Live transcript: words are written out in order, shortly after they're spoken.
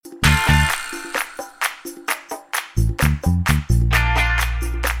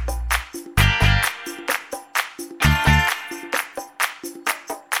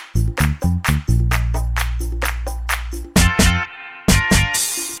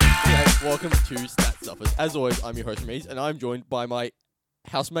Welcome to Stat Stuffers. As always, I'm your host, Rameez, and I'm joined by my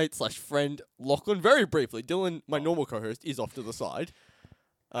housemate / friend, Lachlan. Very briefly, Dylan, my normal co-host, is off to the side.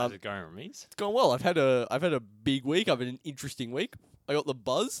 How's it going, Rameez? It's going well. I've had a big week. I've had an interesting week. I got the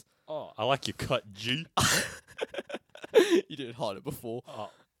buzz. Oh, I like your cut, G. You did hide it before. Oh.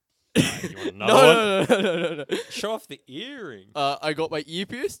 You want another one? No. Show off the earring. I got my ear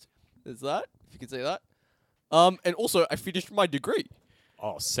pierced. There's that. If you can see that. And also, I finished my degree.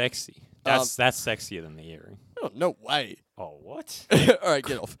 Oh, sexy. That's sexier than the earring. Oh, no way. Oh, what? All right,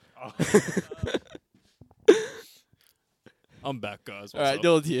 get off. I'm back, guys. All right,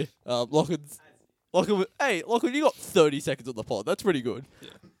 Dylan's here. Lachlan, you got 30 seconds on the pod. That's pretty good.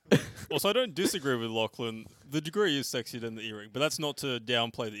 Yeah. Also, I don't disagree with Lachlan. The degree is sexier than the earring, but that's not to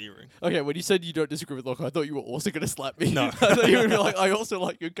downplay the earring. Okay, when you said you don't disagree with Lachlan, I thought you were also going to slap me. No. I thought you would be like, I also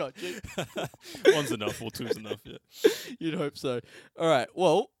like your cut. One's enough, or two's enough, yeah. You'd hope so. All right,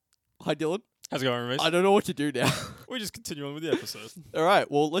 well, hi, Dylan. How's it going, Rameez? I don't know what to do now. We just continue on with the episode. All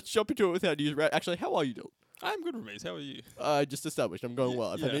right, well, let's jump into it with our news round. Actually, how are you, Dylan? I'm good, Rameez. How are you? Just established. I'm going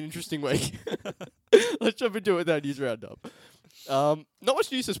well. I've had Yeah. an interesting week. Let's jump into it with our news roundup. Not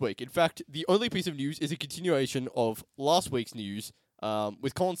much news this week. In fact, the only piece of news is a continuation of last week's news,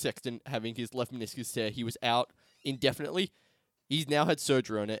 with Colin Sexton having his left meniscus tear. He was out indefinitely. He's now had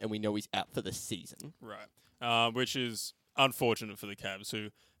surgery on it, and we know he's out for the season. Right. Which is unfortunate for the Cavs, who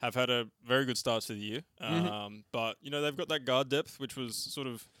have had a very good start to the year. But, they've got that guard depth, which was sort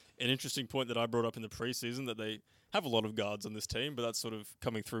of an interesting point that I brought up in the preseason, that they have a lot of guards on this team, but that's sort of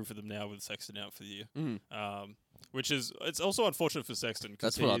coming through for them now with Sexton out for the year. It's also unfortunate for Sexton.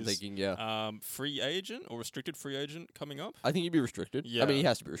 That's what I'm thinking, yeah. Free agent or restricted free agent coming up. I think he'd be restricted. Yeah. I mean, he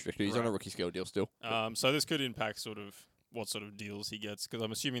has to be restricted. He's on a Right. rookie scale deal still. So this could impact sort of what sort of deals he gets, because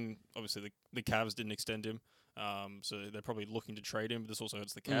I'm assuming, obviously, the Cavs didn't extend him. So they're probably looking to trade him, but this also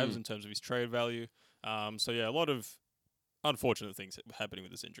hurts the Cavs in terms of his trade value. A lot of unfortunate things happening with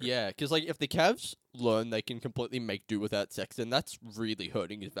this injury. Yeah, because if the Cavs learn they can completely make do without Sexton, that's really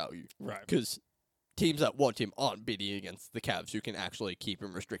hurting his value. Right. Because teams that want him aren't bidding against the Cavs, who can actually keep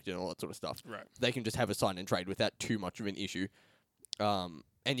him restricted and all that sort of stuff. Right. They can just have a sign and trade without too much of an issue. I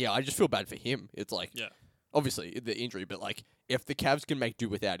just feel bad for him. It's obviously the injury, but if the Cavs can make do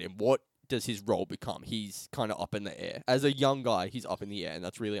without him, what does his role become? He's kind of up in the air. As a young guy, he's up in the air, and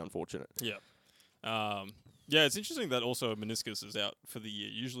that's really unfortunate. Yeah. It's interesting that also meniscus is out for the year.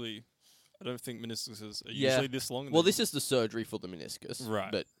 Usually, I don't think meniscuses are usually this long. Well, this is the surgery for the meniscus. Right.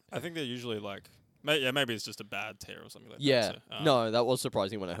 But I think they're usually maybe it's just a bad tear or something like yeah. that. So, No, that was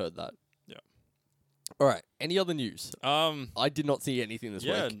surprising when I heard that. Yeah. All right. Any other news? I I did not see anything this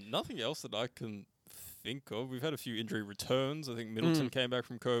week. nothing else that I can think of. We've had a few injury returns. I think Middleton came back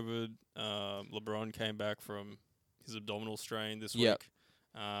from COVID. LeBron came back from his abdominal strain this Yep. week.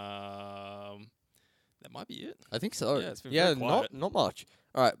 That might be it. I think so. Yeah, it's been very quiet. not much.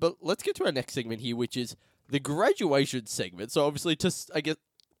 All right, but let's get to our next segment here, which is the graduation segment. So obviously, I guess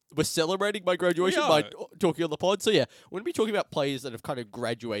we're celebrating my graduation by talking on the pod. So yeah, we're going to be talking about players that have kind of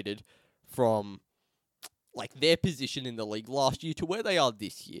graduated from their position in the league last year to where they are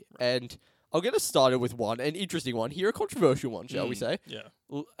this year. Right. And I'll get us started with an interesting one here, a controversial one, shall we say? Yeah.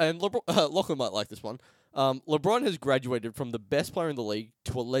 And Lachlan might like this one. LeBron has graduated from the best player in the league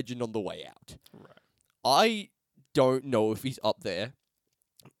to a legend on the way out. Right. I don't know if he's up there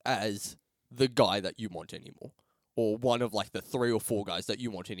as the guy that you want anymore, or one of the 3 or 4 guys that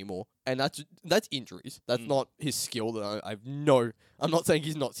you want anymore. And that's injuries. That's not his skill. I'm not saying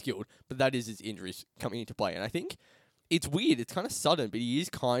he's not skilled, but that is his injuries coming into play. And I think it's weird. It's kind of sudden, but he is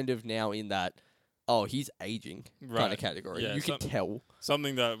kind of now in that, he's aging kind of category. Yeah, you can tell.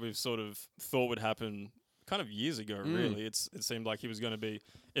 Something that we've sort of thought would happen kind of years ago, really. It seemed like he was going to be,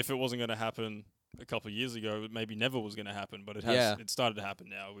 if it wasn't going to happen a couple of years ago, maybe never was going to happen, but it has. Yeah. It started to happen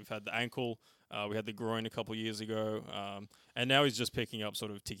now. We've had the ankle, we had the groin a couple of years ago, and now he's just picking up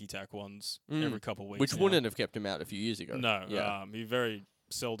sort of ticky-tack ones every couple of weeks. Which now. wouldn't have kept him out a few years ago. No, Yeah. He very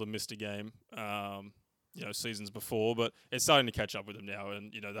seldom missed a game, seasons before, but it's starting to catch up with him now,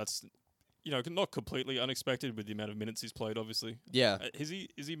 and that's not completely unexpected with the amount of minutes he's played. Obviously, Yeah. Is he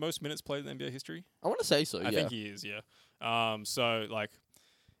most minutes played in NBA history? I want to say so, I think he is, yeah. I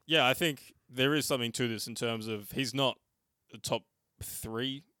think there is something to this in terms of he's not a top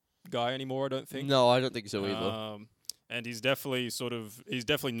 3 guy anymore, I don't think. No, I don't think so either. And he's definitely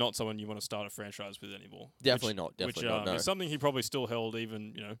not someone you want to start a franchise with anymore. Definitely not. No. It's something he probably still held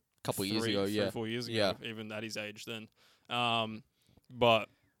even, Couple 3 years ago, 4 years ago, Yeah. even at his age then. But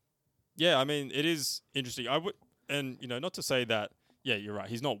yeah, I mean, it is interesting. And not to say that. Yeah, you're right.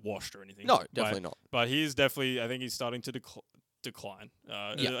 He's not washed or anything. No, definitely not. But he is definitely. I think he's starting to decline.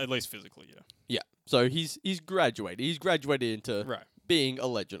 Yeah. At least physically. Yeah. Yeah. So he's graduated. He's graduated into Right. being a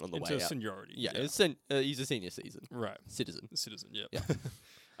legend on the Into way out. seniority. Yeah, he's a senior season Right. citizen. Citizen. Yeah. Yeah.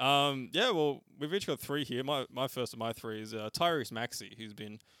 Yeah. Well, we've each got 3 here. My first of my 3 is Tyrese Maxey, who's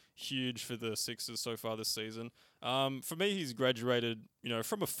been huge for the Sixers so far this season. For me, he's graduated,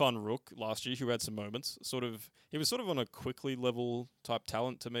 from a fun rook last year who had some moments. He was sort of on a quickly level type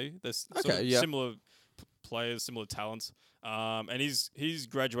talent to me. There's similar players, similar talents. And he's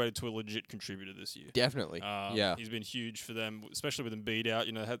graduated to a legit contributor this year. Definitely. Yeah. He's been huge for them, especially with Embiid out.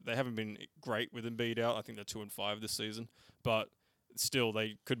 They haven't been great with Embiid out. I think they're 2-5 this season, but still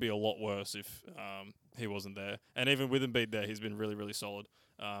they could be a lot worse if he wasn't there. And even with Embiid there, he's been really, really solid.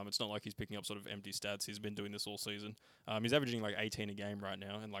 It's not like he's picking up sort of empty stats. He's been doing this all season. He's averaging like 18 a game right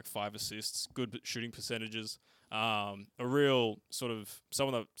now and like 5 assists, good shooting percentages. A real sort of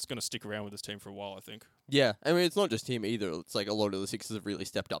someone that's going to stick around with this team for a while, I think. Yeah, I mean, it's not just him either. It's like a lot of the Sixers have really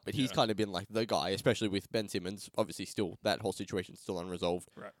stepped up, but he's kind of been like the guy, especially with Ben Simmons. Obviously, still that whole situation's still unresolved.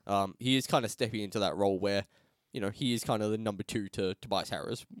 Right. He is kind of stepping into that role where, he is kind of the number 2 to Tobias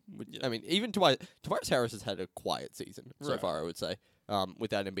Harris. I mean, even Tobias Harris has had a quiet season so far, I would say.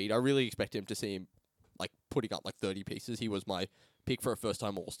 Without Embiid, I really expect him to see him like putting up like 30 pieces. He was my pick for a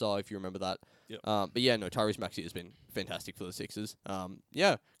first-time All-Star, if you remember that. Yep. But yeah, no, Tyrese Maxey has been fantastic for the Sixers.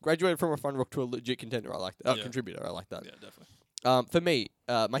 Yeah, graduated from a fun rook to a legit contender. I like that. Contributor. I like that. Yeah, definitely. For me,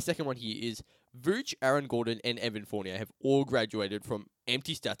 my second one here is Vooch, Aaron Gordon, and Evan Fournier have all graduated from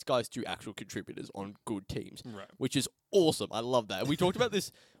empty stats guys to actual contributors on good teams, Right. which is awesome. I love that. We talked about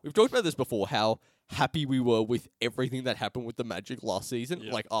this. We've talked about this before. How happy we were with everything that happened with the Magic last season.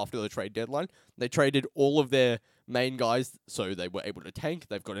 Yep. Like after the trade deadline, they traded all of their main guys, so they were able to tank.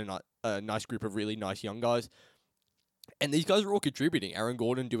 They've got a nice group of really nice young guys, and these guys are all contributing. Aaron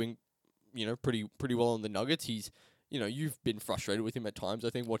Gordon doing, pretty well on the Nuggets. He's you've been frustrated with him at times, I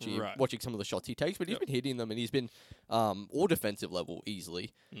think, watching some of the shots he takes, but he's been hitting them, and he's been all defensive level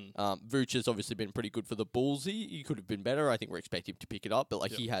easily. Vooch has obviously been pretty good for the Bulls. He could have been better. I think we're expecting him to pick it up,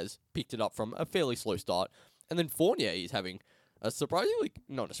 but he has picked it up from a fairly slow start. And then Fournier is having a surprisingly,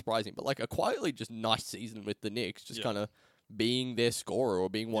 not a surprising, but like a quietly just nice season with the Knicks, just kind of being their scorer or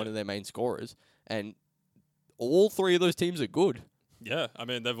being one of their main scorers. And all 3 of those teams are good. Yeah, I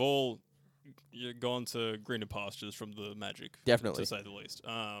mean, they've all gone to greener pastures from the Magic, Definitely, to say the least.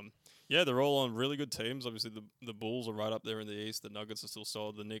 Yeah, they're all on really good teams. Obviously, the Bulls are right up there in the East. The Nuggets are still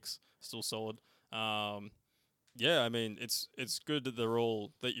solid. The Knicks are still solid. Yeah, I mean, it's good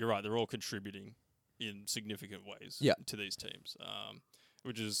that you're right. They're all contributing in significant ways to these teams.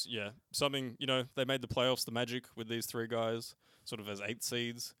 Which is something. They made the playoffs, the Magic, with these 3 guys, sort of as 8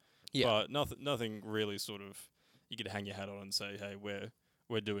 seeds. Yeah, but nothing really sort of you could hang your hat on and say, hey,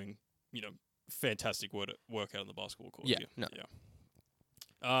 we're doing fantastic work out on the basketball court.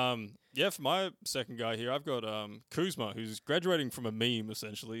 For my second guy here, I've got Kuzma, who's graduating from a meme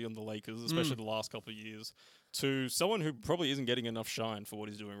essentially on the Lakers, especially the last couple of years, to someone who probably isn't getting enough shine for what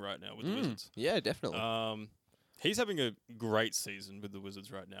he's doing right now with the Wizards. Yeah, definitely. He's having a great season with the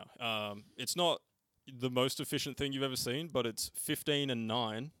Wizards right now. It's not the most efficient thing you've ever seen, but it's 15 and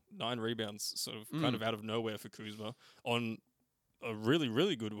 9 rebounds, sort of kind of out of nowhere for Kuzma on a really,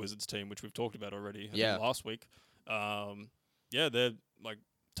 really good Wizards team, which we've talked about already last week. They're like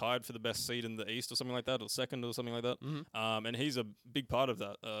tied for the best seed in the East or something like that, or second or something like that. And he's a big part of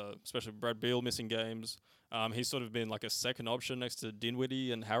that, especially Brad Beal missing games. He's sort of been like a second option next to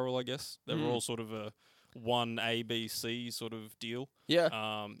Dinwiddie and Harrell, I guess. They were all sort of a 1A, B, C sort of deal in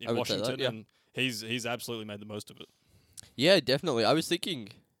Washington, and he's absolutely made the most of it. Yeah, definitely. I was thinking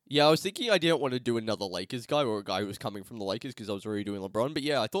I didn't want to do another Lakers guy or a guy who was coming from the Lakers because I was already doing LeBron. But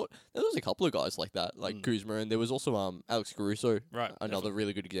yeah, I thought there was a couple of guys like that, like Kuzma, and there was also Alex Caruso, right? Another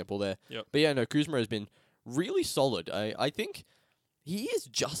really good example there. Yep. But yeah, no, Kuzma has been really solid. I think he is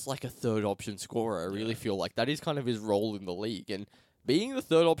just like a third option scorer. I really feel like that is kind of his role in the league, and being the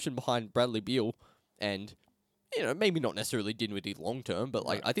third option behind Bradley Beal, and maybe not necessarily Dinwiddie long term, but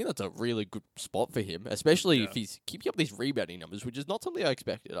I think that's a really good spot for him, especially if he's keeping up these rebounding numbers, which is not something I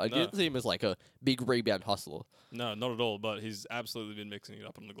expected. I didn't see him as like a big rebound hustler. No, not at all. But he's absolutely been mixing it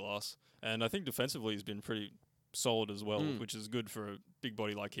up on the glass, and I think defensively he's been pretty solid as well, which is good for a big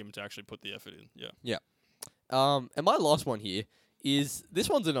body like him to actually put the effort in. Yeah. And my last one here is this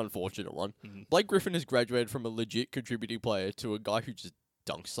one's an unfortunate one. Blake Griffin has graduated from a legit contributing player to a guy who just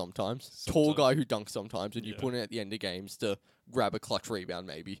dunks sometimes. Tall guy who dunks sometimes, and you put in at the end of games to grab a clutch rebound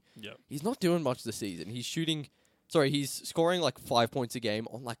maybe. Yeah. He's not doing much this season. He's shooting He's scoring like 5 points a game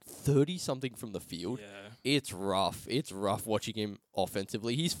on like 30 something from the field. Yeah. It's rough. It's rough watching him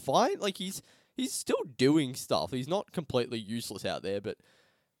offensively. He's fine. Like he's still doing stuff. He's not completely useless out there, but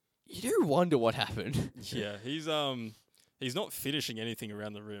you do wonder what happened. Yeah, he's not finishing anything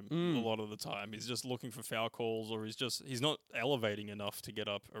around the rim a lot of the time. He's just looking for foul calls, or he's not elevating enough to get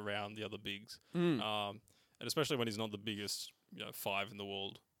up around the other bigs. And especially when he's not the biggest, 5 in the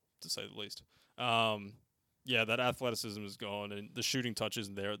world, to say the least. Yeah, that athleticism is gone, and the shooting touch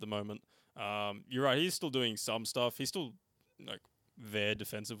isn't there at the moment. You're right. He's still doing some stuff. He's still there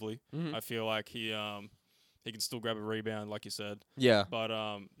defensively. I feel like he can still grab a rebound, like you said. Yeah. But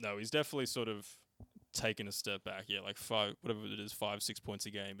no, he's definitely sort of taken a step back. Yeah, like 5, whatever it is, 5-6 points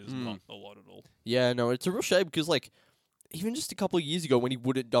a game is not a lot at all. Yeah, no, it's a real shame because like even just a couple of years ago when he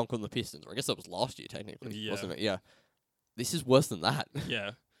wouldn't dunk on the Pistons, or I guess that was last year technically, wasn't it? Yeah. This is worse than that.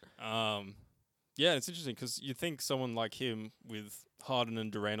 Yeah. Yeah, it's interesting because you think someone like him with Harden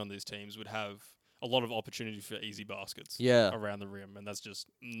and Durant on these teams would have a lot of opportunity for easy baskets around the rim, and that's just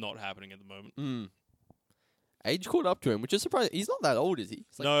not happening at the moment. Age caught up to him, which is surprising. He's not that old, is he?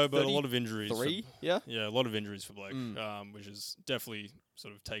 He's like No, but a lot of injuries. 3? Yeah? Yeah, a lot of injuries for Blake, which has definitely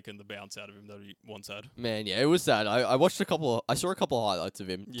sort of taken the bounce out of him that he once had. Man, yeah, it was sad. I watched I saw a couple of highlights of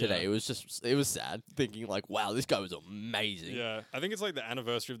him today. Yeah. It was sad, thinking like, wow, this guy was amazing. Yeah, I think it's like the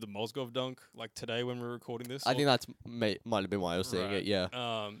anniversary of the Mozgov dunk, like today when we're recording this. I think that's might have been why I was seeing it, yeah.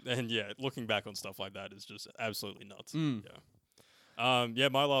 And yeah, looking back on stuff like that is just absolutely nuts. Yeah. Yeah,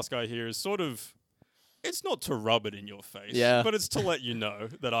 my last guy here is sort of, it's not to rub it in your face, but it's to let you know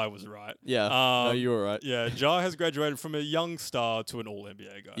that I was right. Yeah, no, you were right. Yeah, Ja has graduated from a young star to an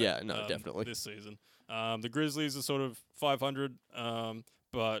All-NBA guy. Yeah, no, definitely. This season. The Grizzlies are sort of 500,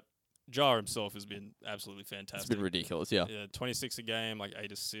 but Ja himself has been absolutely fantastic. It's been ridiculous, yeah. 26 a game, like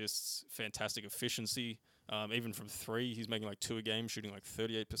 8 assists, fantastic efficiency. Even from 3, he's making like 2 a game, shooting like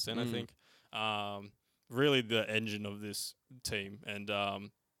 38%, I think. Really the engine of this team. And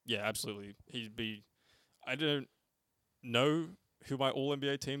yeah, absolutely. I don't know who my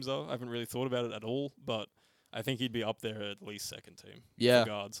All-NBA teams are. I haven't really thought about it at all, but I think he'd be up there at least second team for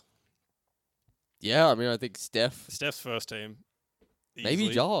guards. Yeah, I mean, I think Steph's first team. Maybe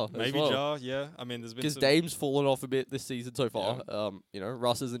easily. Ja. Maybe Ja, yeah. I mean, there's been because Dame's fallen off a bit this season so far.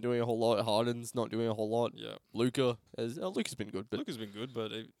 Russ isn't doing a whole lot. Harden's not doing a whole lot. Yeah. Luka's been good, but Luka's been good,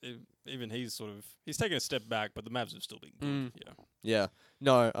 but even he's taken a step back. But the Mavs have still been good. Yeah.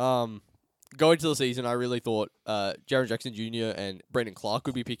 No. Going into the season, I really thought Jaren Jackson Jr. and Brandon Clark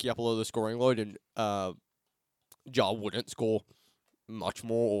would be picking up a lot of the scoring load, and Ja wouldn't score much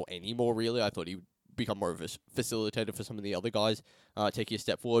more or any more, really. I thought he would become more of a facilitator for some of the other guys, taking a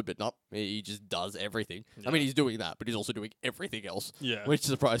step forward, but not. He just does everything. Yeah. I mean, he's doing that, but he's also doing everything else, which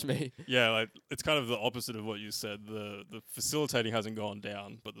surprised me. Yeah, like it's kind of the opposite of what you said. The facilitating hasn't gone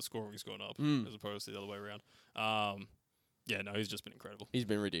down, but the scoring's gone up, as opposed to the other way around. Yeah, no, he's just been incredible. He's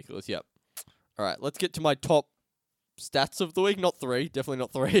been ridiculous, yep. All right, let's get to my top stats of the week. Not 3, definitely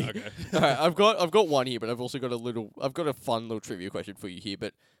not 3. Okay. All right, I've got one here, but I've also got a fun little trivia question for you here.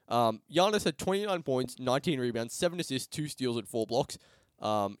 But Giannis had 29 points, 19 rebounds, 7 assists, 2 steals, and 4 blocks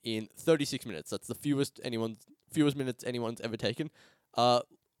in 36 minutes. That's the fewest minutes anyone's ever taken.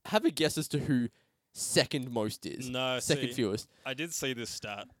 Have a guess as to who second most is. No, second fewest. I did see this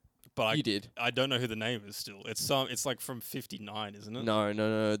stat. But you did. I don't know who the name is still. It's like from 59, isn't it?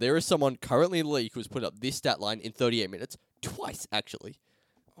 No. There is someone currently in the league who's put up this stat line in 38 minutes. Twice, actually.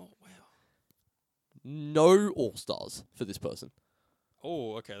 Oh, wow. No All-Stars for this person.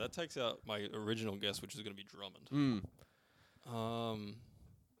 Oh, okay. That takes out my original guess, which is going to be Drummond.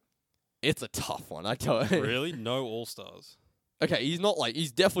 It's a tough one, I tell you. Really? No All-Stars? Okay,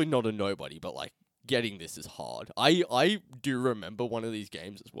 he's definitely not a nobody, but getting this is hard. I do remember one of these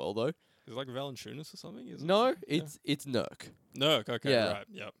games as well, though. Is it like Valanciunas or something? No, it's Nurk. Nurk, okay, right,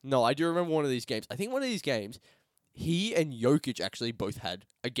 yep. No, I do remember one of these games. I think one of these games, he and Jokic actually both had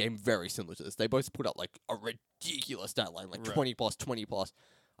a game very similar to this. They both put up like a ridiculous stat line, like 20 plus, 20 plus.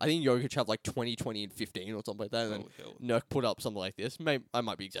 I think Jokic had like 20, 20, and 15 or something like that. And then Nurk put up something like this. I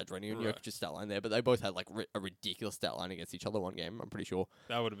might be exaggerating on Jokic's stat line there, but they both had like a ridiculous stat line against each other one game, I'm pretty sure.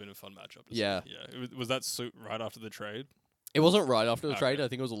 That would have been a fun matchup to see. Yeah. Was that suit right after the trade? It wasn't right after the trade. I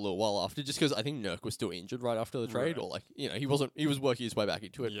think it was a little while after, just because I think Nurk was still injured right after the trade, or he was working his way back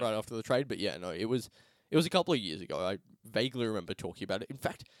into it right after the trade. But yeah, no, it was a couple of years ago. I vaguely remember talking about it. In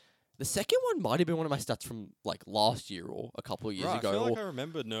fact, the second one might have been one of my stats from like last year or a couple of years ago. I feel like I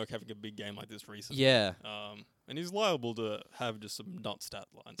remember Nurk having a big game like this recently. Yeah. And he's liable to have just some nut stat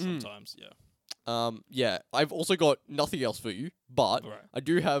lines sometimes. Yeah. Yeah, I've also got nothing else for you, but Right. I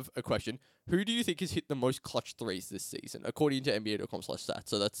do have a question. Who do you think has hit the most clutch threes this season, according to NBA.com/stats?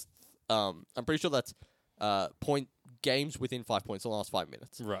 So that's, I'm pretty sure that's, point games within 5 points in the last 5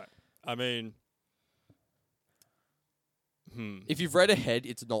 minutes. Right. I mean, If you've read ahead,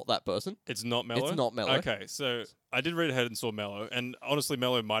 it's not that person. it's not Melo. It's not Melo. Okay, so I did read ahead and saw Melo, and honestly,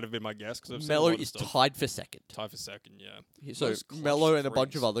 Melo might have been my guess because Melo is tied for second. tied for second. Yeah. So Most clutch Melo and a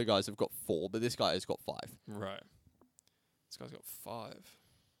bunch of threes. other guys have got 4, but this guy has got 5. Right. This guy's got 5.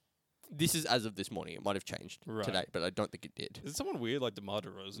 This is as of this morning. It might have changed Right. today, but I don't think it did. Is it someone weird like DeMar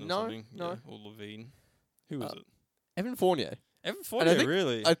DeRozan or No, something? no. Yeah, or Levine. Who is it? Evan Fournier. Evan I Fournier, think-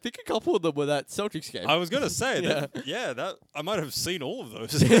 really? I think a couple of them were that Celtics game. I was gonna say that. Yeah, that I might have seen all of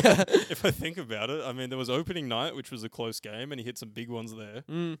those if I think about it. I mean, there was opening night, which was a close game, and he hit some big ones there.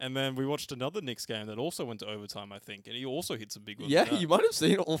 Mm. And then we watched another Knicks game that also went to overtime, I think, and he also hit some big ones. Yeah, in that. you might have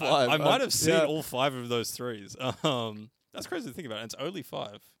seen all 5. I might have seen yeah. all 5 of those threes. That's crazy to think about. And it's only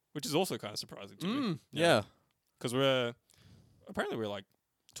 5, which is also kind of surprising to me. Yeah. Because we're like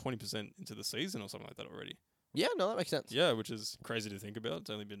 20% into the season or something like that already. Yeah, no, that makes sense. Yeah, which is crazy to think about. It's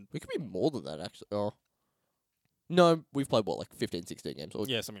only been We could be more than that, actually. Oh. No, we've played, what, like 15, 16 games? Or something.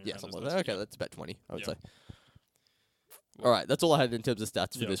 yeah, around something those like that. numbers, Okay, yeah. that's about 20, I would Yeah. say. All right, that's all I had in terms of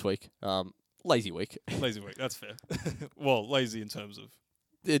stats for Yeah. this week. Lazy week. Lazy week. That's fair. Well, lazy in terms of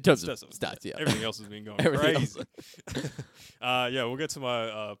In terms of stats. stats, yeah. Everything else has been going Everything crazy. Yeah, we'll get to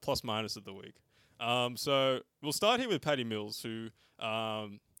my plus minus of the week. So we'll start here with Patty Mills, who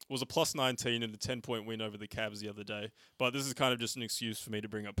was a plus 19 in a 10-point win over the Cavs the other day. But this is kind of just an excuse for me to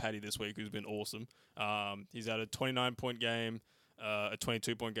bring up Patty this week, who's been awesome. He's had a 29-point game, a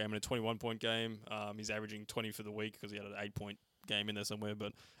 22-point game, and a 21-point game. He's averaging 20 for the week because he had an 8-point game in there somewhere.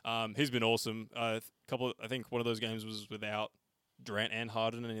 But he's been awesome. I think one of those games was without Durant and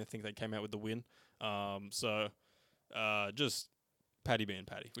Harden, and I think they came out with the win. Just Patty being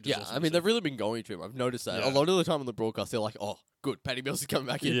Patty. Which is Yeah, awesome I to mean, see. they've really been going to him. I've noticed that. Yeah. A lot of the time on the broadcast, they're like, oh, good, Patty Mills is coming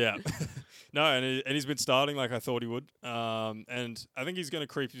back in. Yeah. No, and he's been starting like I thought he would. And I think he's going to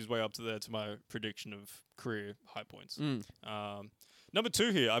creep his way up to my prediction of career high points. Number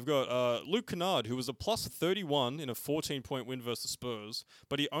 2 here, I've got Luke Kennard, who was a plus 31 in a 14-point win versus Spurs,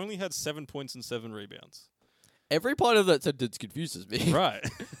 but he only had 7 points and 7 rebounds. Every part of that sentence confuses me. Right.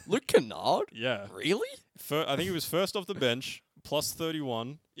 Luke Kennard? Yeah. Really? I think he was first off the bench, plus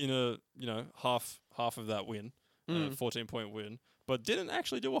 31 in a half of that win, 14-point win, but didn't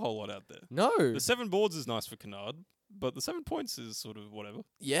actually do a whole lot out there. No. The 7 boards is nice for Kennard, but the 7 points is sort of whatever.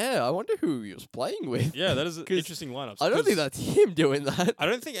 Yeah, I wonder who he was playing with. Yeah, that is an 'Cause interesting lineup. I don't think that's him doing that. I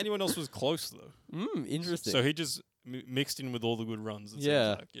don't think anyone else was close though. Interesting. So he just mixed in with all the good runs. It seems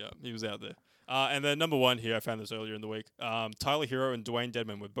Yeah. like. Yeah, he was out there. And then number 1 here, I found this earlier in the week. Tyler Hero and Dwayne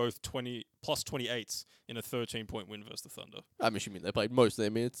Dedman were both plus 28s in a 13-point win versus the Thunder. I'm assuming they played most of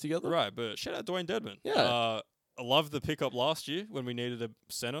their minutes together. Right, but shout out Dwayne Dedman. Yeah. I loved the pickup last year when we needed a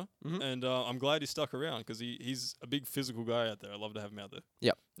center, Mhm. and I'm glad he stuck around because he's a big physical guy out there. I love to have him out there.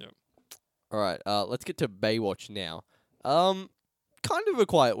 All right, let's get to Baywatch now. Kind of a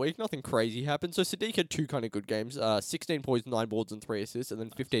quiet week. Nothing crazy happened. So Sadiq had 2 kind of good games. 16 points, 9 boards, and 3 assists, and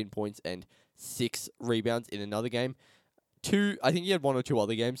then 15 points and 6 rebounds in another game. I think he had 1 or 2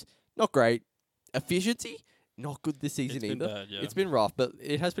 other games. Not great. Efficiency, not good this season It's been either. bad, yeah. It's been rough, but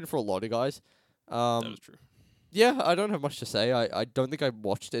it has been for a lot of guys. That is true. Yeah, I don't have much to say. I don't think I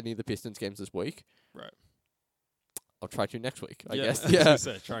watched any of the Pistons games this week. Right. I'll try to next week, I Yeah, guess. I was Yeah. gonna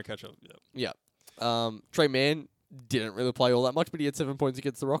say, try and catch up. Yeah. Trey Mann didn't really play all that much, but he had 7 points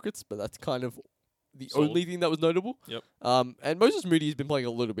against the Rockets. But that's kind of the Solid. only thing that was notable. Yep. And Moses Moody has been playing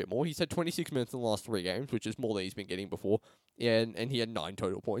a little bit more. He's had 26 minutes in the last 3 games, which is more than he's been getting before. And he had 9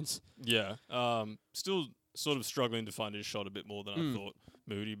 total points. Yeah. Still sort of struggling to find his shot a bit more than I thought,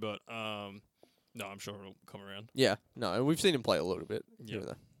 Moody, but no, I'm sure it'll come around. Yeah, no, and we've seen him play a little bit. Yeah. Here and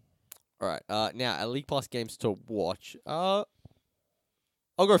there. All right. Now, our League Pass games to watch. I'll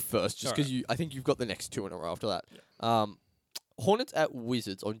go first, just because I think you've got the next 2 in a row after that. Yeah. Hornets at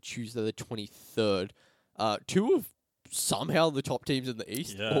Wizards on Tuesday the 23rd. 2 of somehow the top teams in the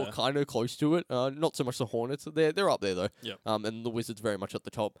East, or Yeah. kind of close to it. Not so much the Hornets. They're up there though. Yep. And the Wizards very much at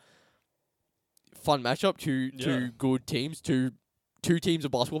the top. Fun matchup. Two good teams. Two teams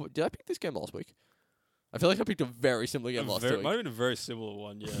of basketball. Did I pick this game last week? I feel like I picked a very similar game last week. Might have been a very similar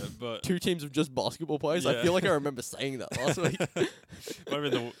one, yeah. But 2 teams of just basketball players. I Yeah. feel like I remember saying that last week. might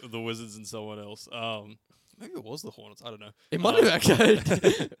have been the Wizards and someone else. Maybe it was the Hornets. I don't know. It might have actually.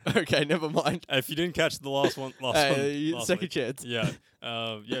 Okay, never mind. If you didn't catch the last one, last Second week. chance. Yeah.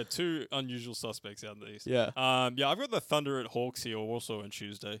 2 unusual suspects out in the East. Yeah. I've got the Thunder at Hawks here also on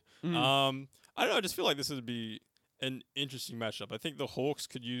Tuesday. I don't know. I just feel like this would be an interesting matchup. I think the Hawks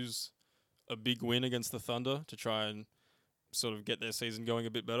could use a big win against the Thunder to try and sort of get their season going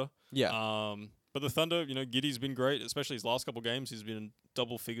a bit better. Yeah. But the Thunder, Giddy's been great, especially his last couple of games. He's been in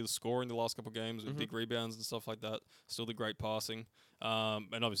double figures scoring the last couple of games with big rebounds and stuff like that. Still the great passing.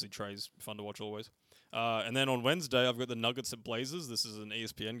 And obviously Trey's fun to watch always. And then on Wednesday, I've got the Nuggets at Blazers. This is an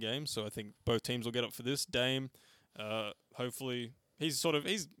ESPN game, so I think both teams will get up for this. Dame, hopefully, he's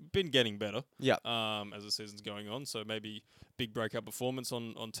been getting better. Yeah. As the season's going on, so maybe big breakout performance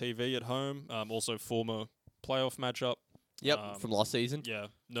on TV at home. Also former playoff matchup. Yep. From last season. Yeah,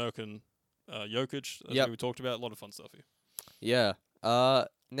 Nurk and Jokic, as Yep. we talked about. A lot of fun stuff here. Yeah.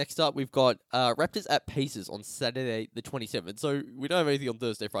 Next up, we've got Raptors at Pacers on Saturday the 27th. So we don't have anything on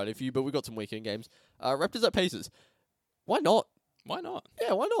Thursday, Friday for you, but we've got some weekend games. Raptors at Pacers. Why not? Why not?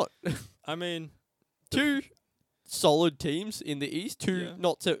 Yeah, why not? I mean, Two solid teams in the East. Two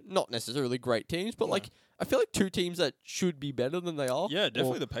Yeah. not necessarily great teams, but No. like I feel like two teams that should be better than they are. yeah,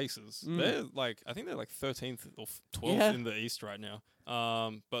 definitely Or- the Pacers. Mm. They're I think they're 13th or 12th Yeah. in the East right now.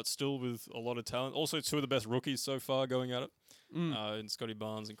 But still with a lot of talent. Also, two of the best rookies so far going at it. In Scotty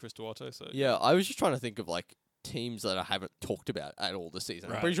Barnes and Chris Duarte. So Yeah, I was just trying to think of like teams that I haven't talked about at all this season.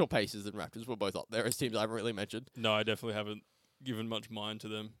 I'm Right. pretty sure Pacers and Raptors were both up there as teams I haven't really mentioned. No, I definitely haven't given much mind to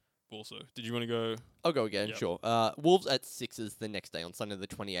them. Also, did you want to go? I'll go again, Yep. sure. Wolves at Sixers the next day on Sunday the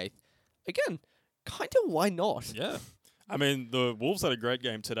 28th. Again, kind of why not? Yeah, I mean the Wolves had a great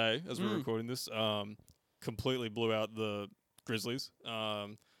game today as we're Mm. recording this. Completely blew out the Grizzlies.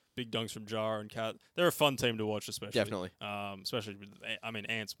 Big dunks from Jar and Cat. They're a fun team to watch, especially. Definitely. Especially with,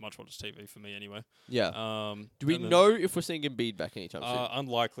 Ants much watch TV for me anyway. Yeah. Do we and then, know if we're seeing Embiid back anytime soon?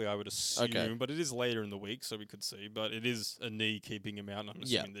 Unlikely, I would assume, Okay. but it is later in the week, so we could see. But it is a knee keeping him out, and I'm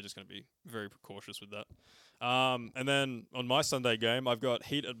Yeah. assuming they're just going to be very precautious with that. And then on my Sunday game, I've got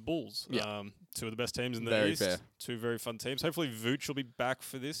Heat at Bulls. Yeah. Two of the best teams in the Very East. fair. Two very fun teams. Hopefully, Vooch will be back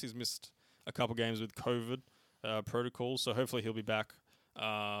for this. He's missed a couple games with COVID protocols, so hopefully he'll be back.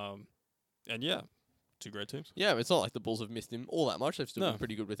 And yeah, two great teams. Yeah, it's not like the Bulls have missed him all that much. They've still No. been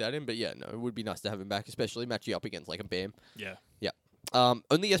pretty good without him. But yeah, no, it would be nice to have him back, especially matching up against like a Bam. Yeah.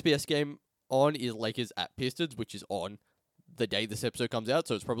 Only SBS game on is Lakers at Pistons, which is on the day this episode comes out.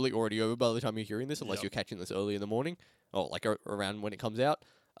 So it's probably already over by the time you're hearing this, unless Yep. you're catching this early in the morning or like around when it comes out.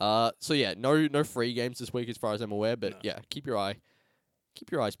 So yeah, no free games this week as far as I'm aware. But No. yeah, keep your eyes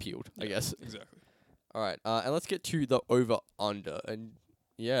peeled, I Yeah, guess. Exactly. All right, and let's get to the over under and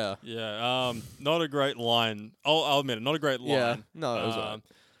yeah. Yeah. Not a great line. I'll admit it. Not a great line. Yeah, no, it was alright.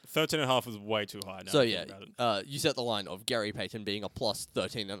 13.5 was way too high now. So I yeah, think about it. you set the line of Gary Payton being a plus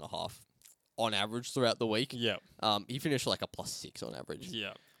 13.5 on average throughout the week. Yeah. He finished like a plus 6 on average,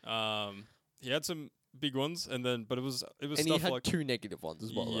 Yeah. He had some big ones, but it was and he stuff had like 2 negative ones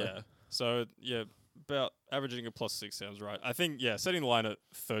as well. though. yeah. So yeah, about averaging a plus 6 sounds right. I think setting the line at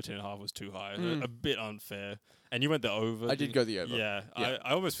 13.5 was too high, a bit unfair. And you went the over. I did go the over. Yeah, Yeah.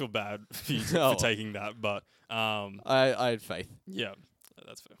 I almost feel bad for you Oh. for taking that, but I had faith. yeah,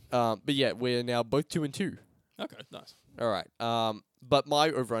 that's fair. But yeah, we're now both 2 and 2. Okay, nice. All right. But my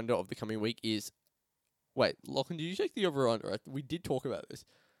over under of the coming week is. Wait, Lachlan, did you take the over under? We did talk about this.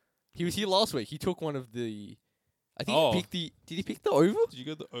 He was here last week. He took one of the. I think Oh. he picked the. Did he pick the over? Did you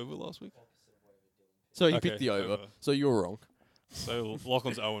go the over last week? So he Okay, picked the over. over. So you were wrong. So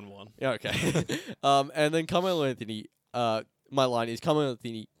Lachlan's 0-1. Yeah, okay. And then Carmelo Anthony, my line is Carmelo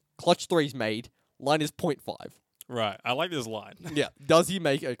Anthony, clutch threes made, line is 0.5. Right, I like this line. Yeah. Does he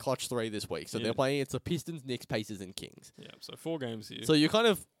make a clutch 3 this week? So Yeah. they're playing against the Pistons, Knicks, Pacers, and Kings. Yeah, so 4 games here. So you're kind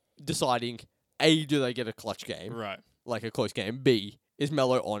of deciding, A, do they get a clutch game, right, like a close game? B, is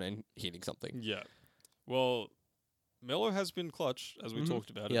Melo on and hitting something? yeah. Well, Melo has been clutch, as we Mhm. talked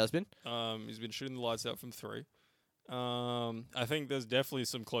about He has been. it. He's been shooting the lights out from 3. I think there's definitely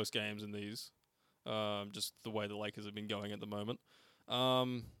some close games in these. Just the way the Lakers have been going at the moment.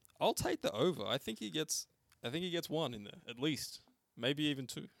 I'll take the over. I think he gets 1 in there at least, maybe even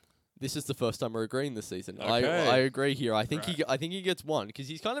 2. This is the first time we're agreeing this season. Okay. I agree here. I think Right. I think he gets 1 because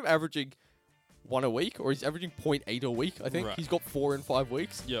he's kind of averaging 1 a week, or he's averaging 0.8 a week. I think Right. he's got 4 in 5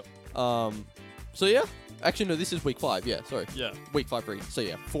 weeks. Yep. So yeah, actually no, this is week 5. Yeah, sorry, Yeah. week 5 for each. So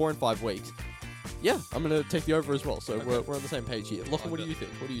yeah, 4 in 5 weeks. Yeah, I'm gonna take the over as well. So Okay. we're on the same page here. Lachlan, what do you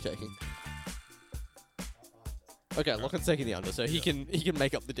think? What are you taking? Okay, Okay. Lachlan's taking the under, so he can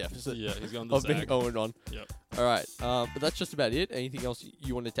make up the deficit Yeah, he's going to of being Zag. 0 and on. Yep. All right, but that's just about it. Anything else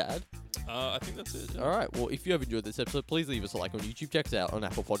you wanted to add? I think that's it. Yeah. All right. Well, if you have enjoyed this episode, please leave us a like on YouTube. Check us out on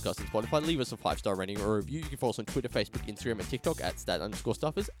Apple Podcasts and Spotify. Leave us a 5-star rating or a review. You can follow us on Twitter, Facebook, Instagram, and TikTok at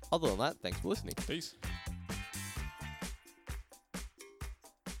 @stat_stuffers. Other than that, thanks for listening. Peace.